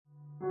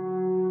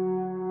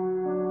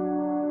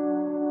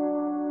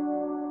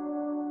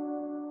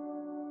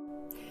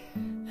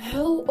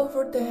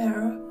over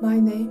there, my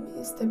name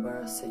is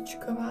Deborah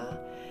Sečková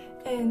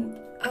and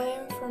I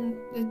am from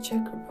the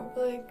Czech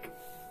Republic,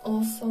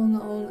 also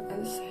known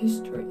as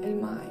History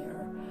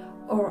Admirer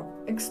or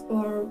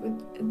Explorer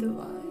with a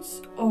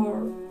Device,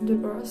 or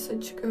Deborah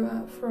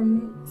Sečková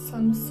from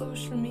some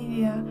social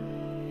media.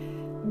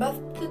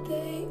 But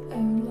today I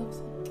would love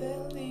to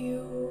tell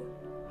you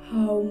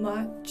how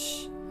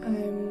much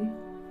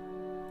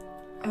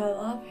I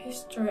love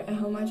history and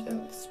how much I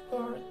love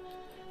sport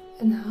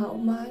and how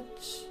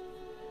much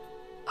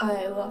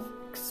I love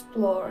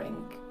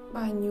exploring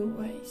by new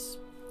ways.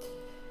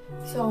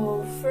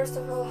 So first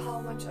of all, how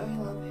much I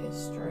love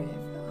history.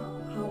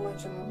 How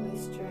much I love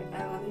history.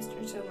 I love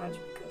history so much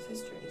because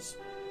history is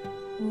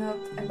not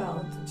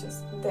about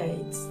just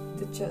dates,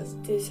 that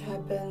just this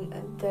happened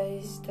and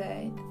this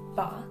date,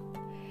 but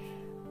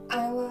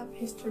I love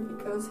history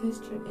because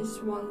history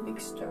is one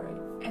big story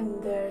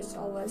and there's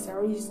always a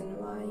reason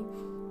why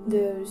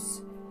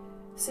those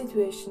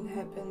situation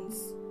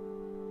happens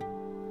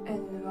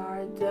and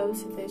why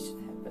those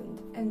situations happened,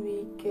 and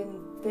we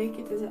can take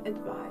it as an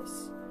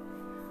advice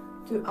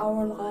to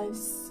our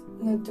lives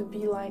not to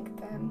be like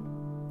them.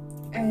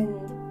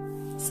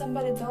 And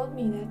somebody told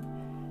me that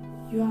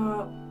you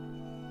are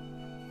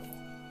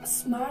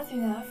smart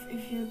enough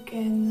if you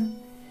can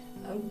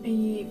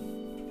be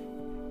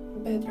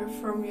better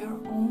from your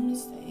own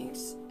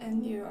mistakes,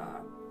 and you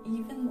are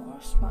even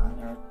more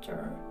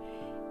smarter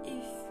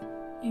if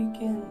you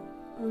can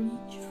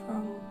reach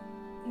from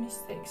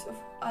mistakes of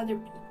other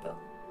people.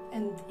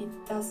 And it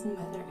doesn't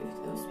matter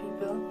if those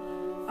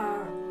people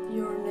are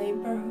your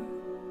neighborhood,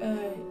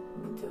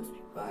 if those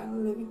people are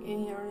living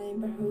in your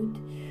neighborhood,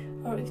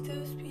 or if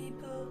those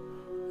people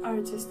are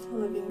just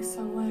living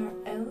somewhere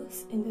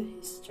else in the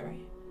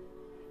history.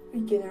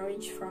 We can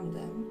reach from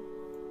them.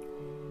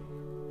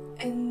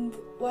 And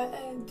why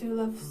I do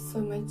love so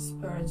much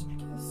sports,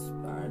 because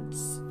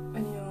sports,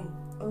 when you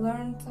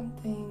learn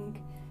something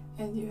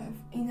and you have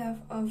enough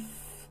of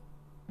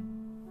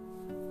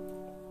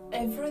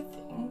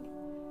everything,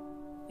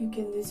 you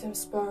can do some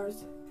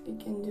sports, you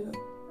can do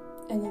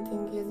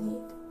anything you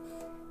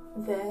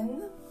need.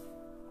 Then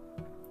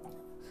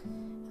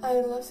I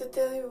love to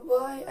tell you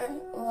why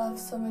I love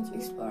so much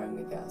exploring,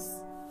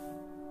 because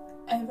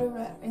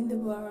everywhere in the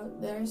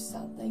world there is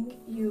something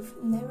you've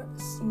never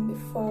seen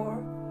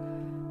before,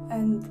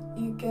 and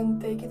you can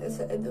take it as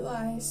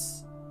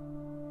advice.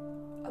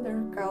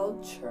 Other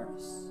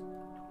cultures,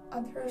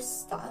 other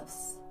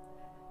stuffs,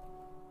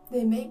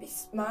 they may be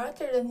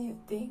smarter than you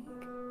think,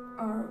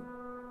 or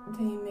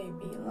they may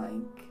be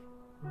like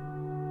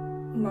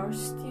more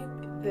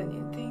stupid than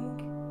you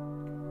think,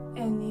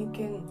 and you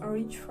can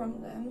reach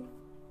from them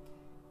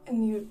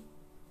and you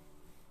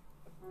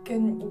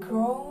can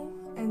grow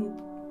and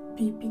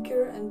be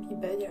bigger and be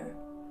better.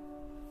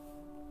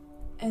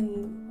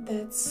 And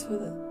that's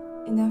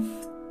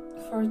enough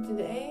for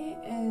today,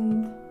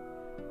 and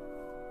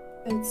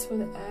that's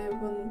what I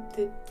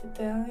wanted to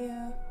tell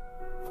you.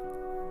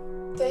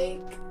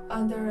 Take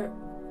other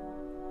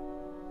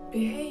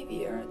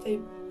behavior, the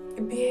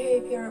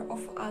behavior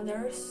of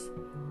others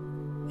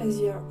as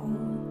your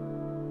own,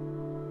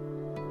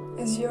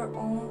 as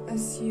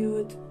you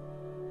would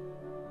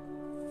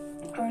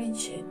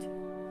reach it,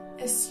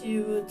 as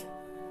you would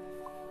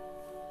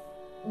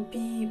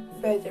be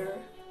better,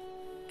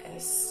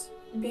 as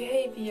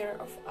behavior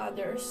of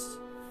others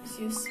as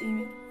you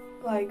see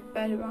like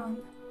bad one.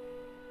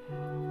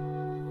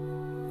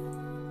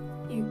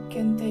 You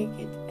can take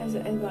it as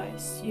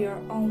advice to your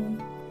own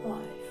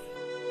life.